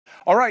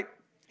All right,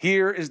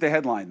 here is the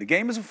headline. The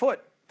game is afoot.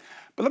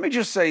 But let me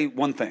just say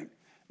one thing.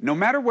 No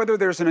matter whether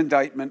there's an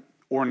indictment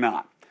or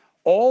not,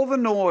 all the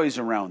noise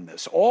around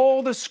this,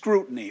 all the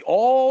scrutiny,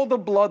 all the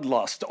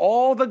bloodlust,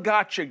 all the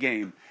gotcha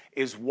game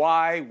is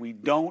why we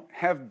don't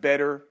have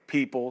better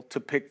people to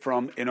pick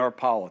from in our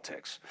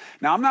politics.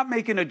 Now, I'm not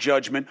making a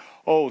judgment,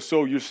 oh,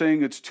 so you're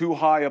saying it's too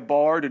high a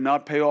bar to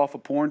not pay off a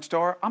porn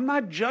star? I'm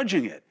not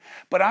judging it,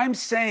 but I'm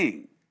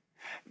saying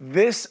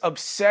this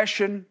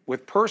obsession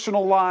with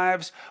personal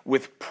lives,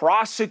 with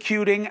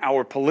prosecuting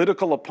our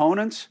political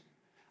opponents,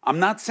 I'm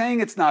not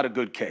saying it's not a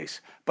good case,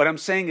 but I'm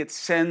saying it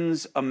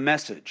sends a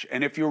message.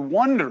 And if you're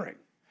wondering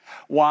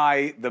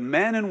why the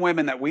men and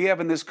women that we have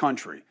in this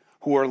country,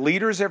 who are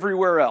leaders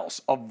everywhere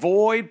else,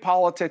 avoid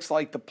politics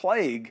like the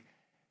plague,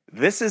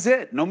 this is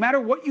it. No matter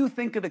what you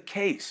think of the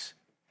case,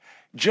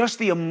 just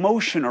the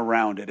emotion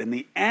around it and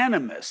the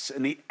animus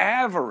and the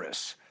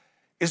avarice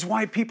is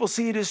why people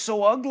see it as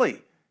so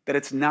ugly that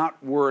it's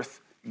not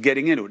worth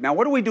getting into it. Now,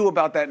 what do we do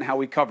about that and how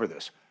we cover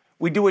this?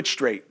 We do it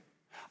straight.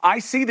 I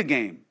see the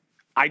game.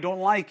 I don't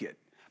like it.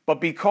 But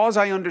because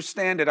I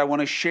understand it, I want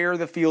to share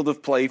the field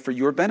of play for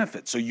your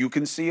benefit so you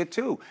can see it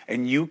too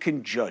and you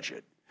can judge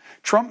it.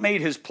 Trump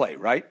made his play,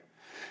 right?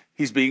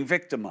 He's being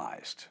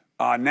victimized.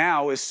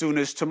 Now, as soon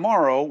as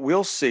tomorrow,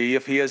 we'll see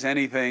if he has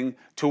anything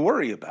to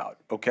worry about,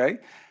 okay?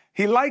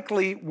 He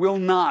likely will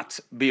not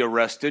be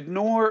arrested,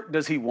 nor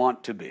does he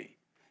want to be.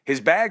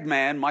 His bag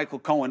man, Michael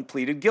Cohen,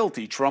 pleaded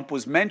guilty. Trump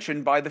was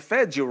mentioned by the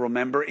feds, you'll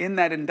remember, in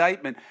that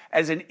indictment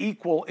as an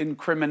equal in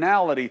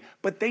criminality,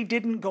 but they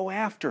didn't go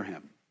after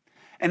him.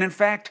 And in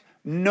fact,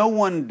 no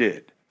one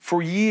did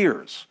for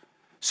years.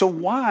 So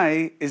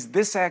why is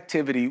this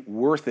activity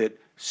worth it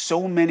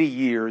so many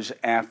years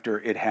after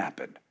it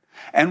happened?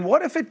 And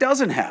what if it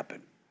doesn't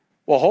happen?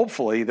 Well,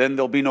 hopefully, then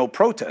there'll be no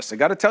protests. I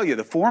got to tell you,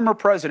 the former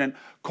president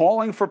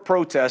calling for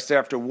protests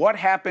after what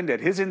happened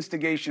at his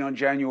instigation on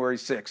January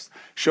 6th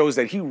shows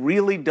that he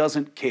really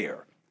doesn't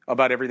care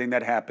about everything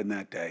that happened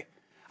that day.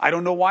 I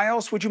don't know why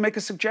else would you make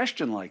a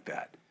suggestion like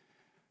that?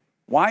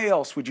 Why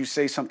else would you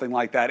say something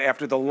like that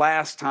after the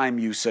last time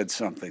you said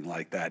something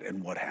like that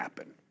and what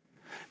happened?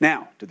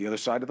 Now, to the other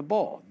side of the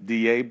ball,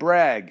 DA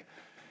Bragg.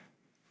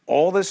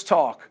 All this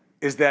talk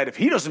is that if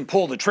he doesn't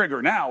pull the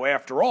trigger now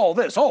after all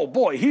this, oh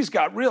boy, he's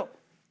got real.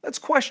 Let's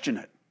question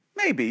it.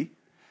 Maybe.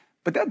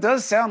 But that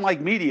does sound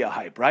like media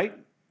hype, right?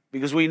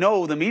 Because we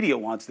know the media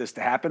wants this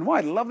to happen.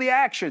 Why? They love the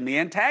action. The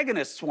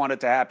antagonists want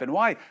it to happen.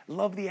 Why?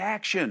 Love the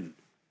action.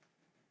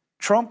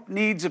 Trump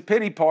needs a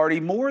pity party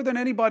more than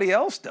anybody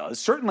else does.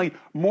 Certainly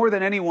more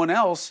than anyone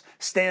else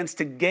stands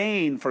to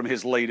gain from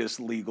his latest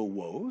legal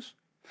woes.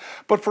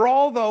 But for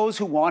all those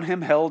who want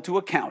him held to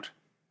account,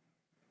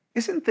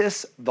 isn't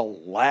this the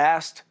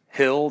last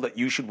hill that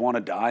you should want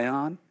to die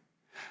on?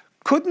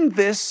 Couldn't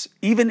this,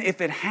 even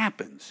if it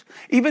happens,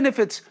 even if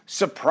it's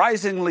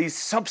surprisingly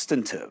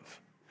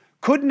substantive,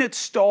 couldn't it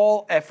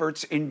stall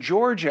efforts in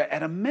Georgia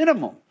at a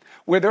minimum,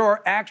 where there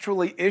are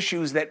actually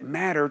issues that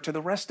matter to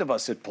the rest of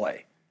us at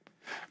play?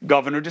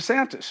 Governor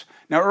DeSantis.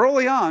 Now,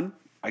 early on,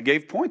 I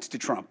gave points to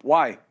Trump.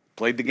 Why?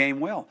 Played the game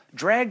well.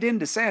 Dragged in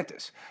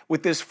DeSantis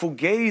with this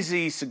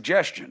fugazi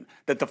suggestion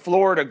that the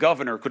Florida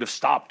governor could have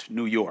stopped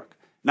New York.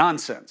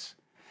 Nonsense.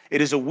 It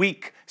is a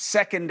weak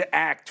second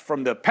act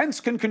from the Pence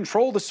can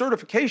control the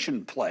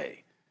certification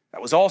play.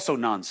 That was also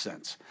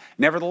nonsense.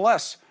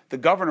 Nevertheless, the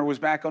governor was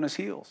back on his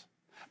heels.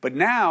 But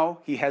now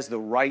he has the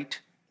right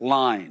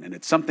line, and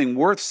it's something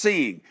worth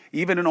seeing,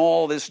 even in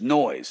all this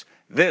noise.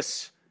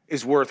 This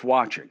is worth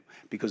watching,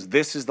 because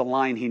this is the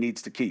line he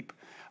needs to keep.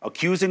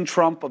 Accusing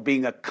Trump of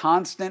being a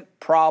constant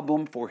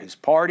problem for his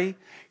party,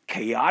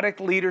 chaotic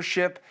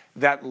leadership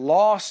that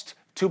lost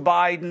to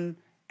Biden,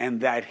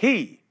 and that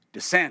he,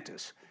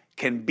 DeSantis,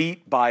 can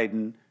beat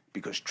Biden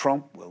because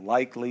Trump will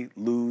likely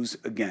lose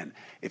again.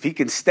 If he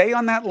can stay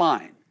on that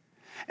line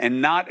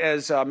and not,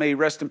 as may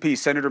rest in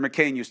peace, Senator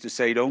McCain used to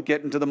say, don't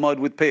get into the mud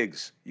with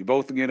pigs. You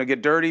both are going to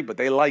get dirty, but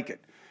they like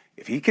it.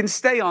 If he can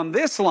stay on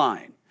this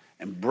line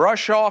and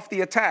brush off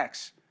the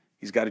attacks,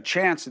 he's got a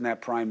chance in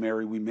that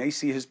primary. We may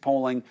see his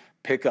polling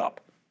pick up.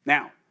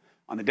 Now,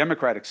 on the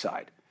Democratic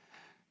side,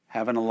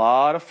 having a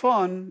lot of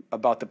fun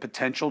about the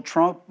potential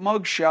Trump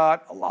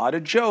mugshot, a lot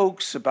of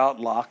jokes about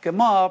lock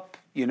him up,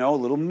 you know,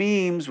 little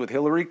memes with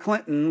Hillary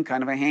Clinton,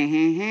 kind of a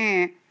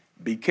heh.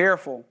 Be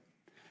careful.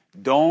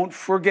 Don't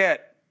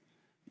forget,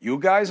 you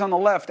guys on the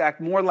left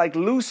act more like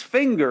loose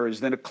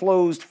fingers than a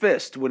closed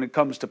fist when it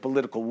comes to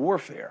political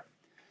warfare.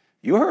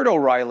 You heard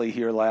O'Reilly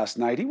here last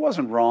night. He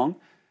wasn't wrong.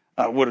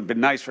 It would have been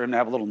nice for him to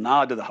have a little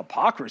nod to the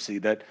hypocrisy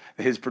that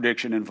his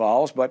prediction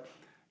involves, but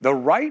the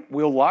right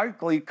will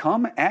likely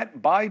come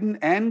at Biden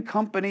and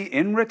company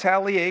in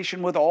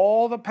retaliation with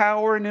all the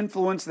power and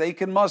influence they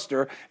can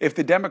muster if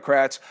the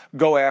Democrats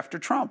go after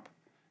Trump.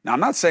 Now, I'm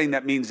not saying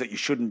that means that you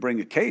shouldn't bring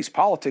a case.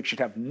 Politics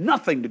should have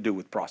nothing to do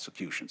with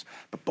prosecutions.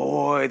 But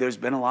boy, there's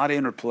been a lot of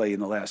interplay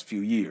in the last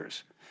few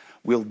years.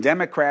 Will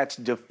Democrats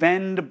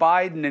defend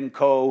Biden and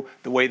co.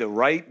 the way the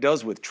right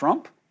does with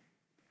Trump?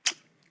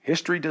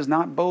 History does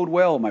not bode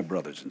well, my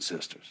brothers and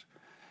sisters.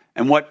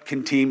 And what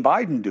can Team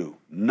Biden do?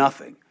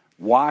 Nothing.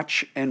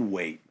 Watch and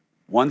wait.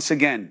 Once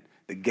again,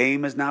 the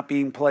game is not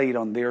being played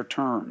on their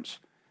terms.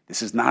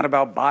 This is not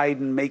about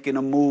Biden making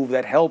a move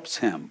that helps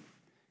him.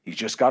 He's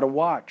just got to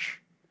watch.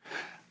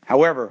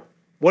 However,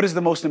 what is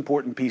the most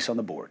important piece on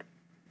the board?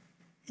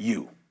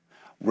 You.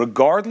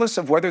 Regardless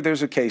of whether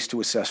there's a case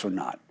to assess or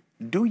not,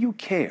 do you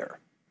care?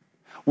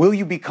 Will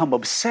you become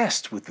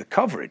obsessed with the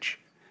coverage?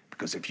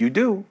 Because if you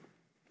do,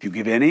 if you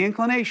give any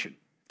inclination,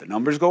 the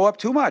numbers go up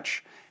too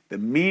much, the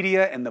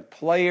media and the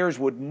players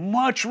would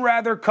much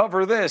rather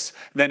cover this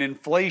than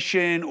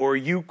inflation or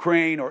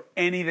Ukraine or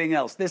anything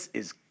else. This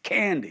is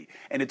candy,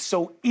 and it's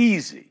so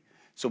easy.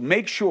 So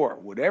make sure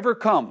whatever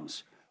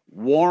comes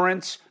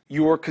warrants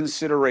your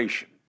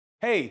consideration.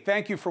 Hey,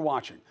 thank you for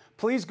watching.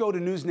 Please go to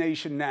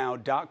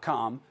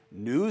newsnationnow.com,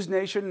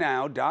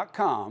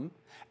 newsnationnow.com,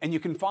 and you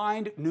can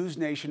find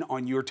NewsNation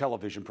on your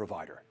television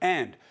provider.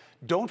 And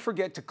don't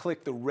forget to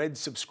click the red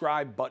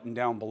subscribe button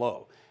down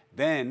below.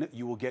 Then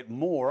you will get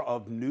more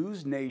of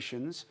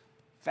NewsNation's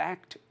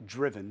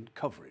fact-driven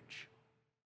coverage.